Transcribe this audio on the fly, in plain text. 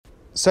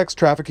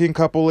Sex-trafficking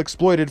couple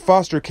exploited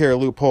foster care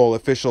loophole,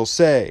 officials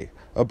say.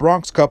 A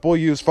Bronx couple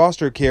used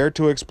foster care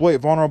to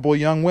exploit vulnerable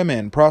young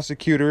women,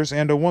 prosecutors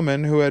and a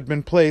woman who had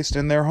been placed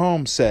in their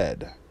home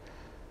said.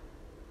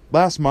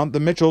 Last month, the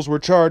Mitchells were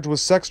charged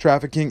with sex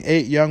trafficking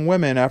 8 young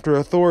women after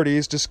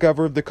authorities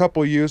discovered the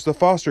couple used the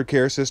foster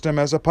care system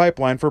as a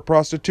pipeline for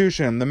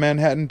prostitution, the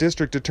Manhattan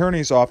District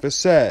Attorney's Office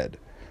said.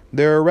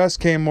 Their arrest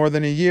came more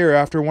than a year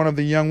after one of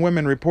the young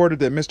women reported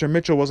that Mr.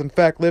 Mitchell was in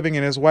fact living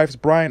in his wife's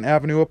Bryant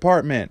Avenue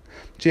apartment.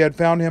 She had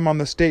found him on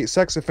the state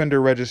sex offender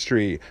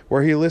registry,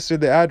 where he listed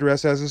the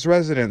address as his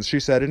residence, she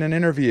said in an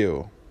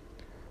interview.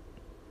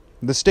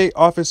 The State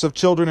Office of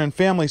Children and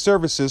Family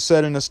Services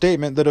said in a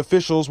statement that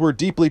officials were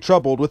deeply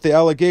troubled with the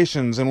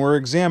allegations and were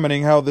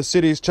examining how the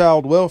city's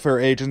child welfare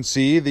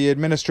agency, the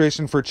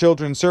Administration for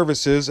Children's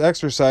Services,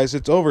 exercised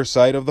its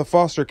oversight of the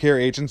foster care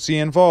agency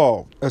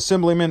involved.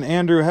 Assemblyman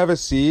Andrew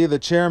Hevesi, the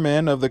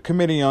chairman of the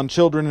Committee on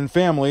Children and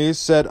Families,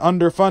 said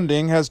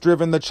underfunding has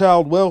driven the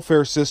child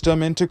welfare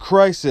system into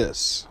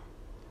crisis.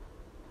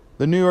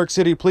 The New York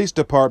City Police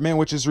Department,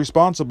 which is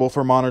responsible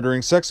for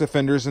monitoring sex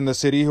offenders in the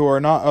city who are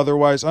not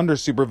otherwise under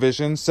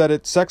supervision, said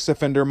its sex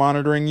offender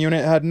monitoring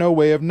unit had no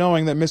way of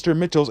knowing that Mr.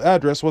 Mitchell's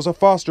address was a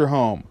foster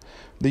home.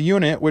 The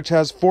unit, which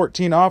has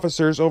 14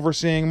 officers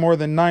overseeing more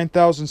than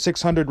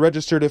 9,600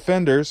 registered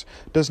offenders,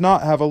 does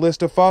not have a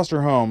list of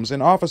foster homes,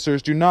 and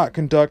officers do not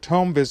conduct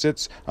home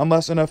visits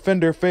unless an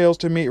offender fails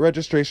to meet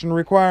registration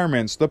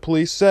requirements, the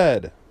police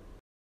said.